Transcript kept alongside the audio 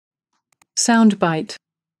Soundbite.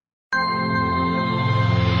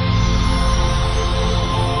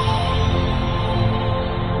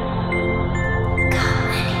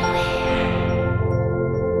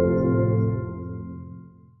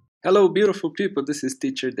 Hello beautiful people, this is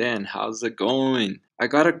Teacher Dan. How's it going? I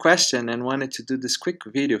got a question and wanted to do this quick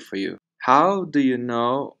video for you. How do you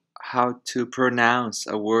know how to pronounce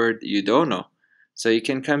a word you don't know? So you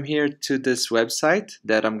can come here to this website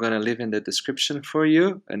that I'm going to leave in the description for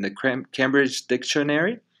you in the Cambridge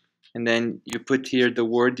Dictionary. And then you put here the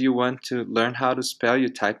word you want to learn how to spell, you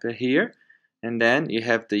type it here. And then you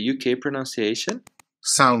have the UK pronunciation.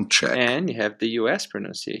 Sound check. And you have the US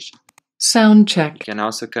pronunciation. Sound check. You can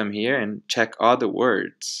also come here and check all the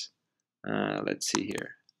words. Let's see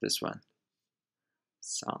here, this one.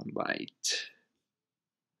 Soundbite.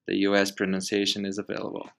 The US pronunciation is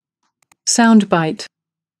available. Soundbite.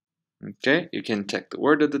 Okay, you can check the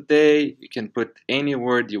word of the day. You can put any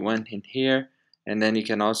word you want in here. And then you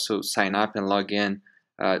can also sign up and log in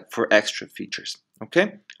for extra features.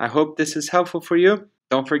 Okay, I hope this is helpful for you.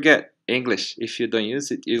 Don't forget, English, if you don't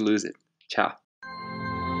use it, you lose it. Ciao.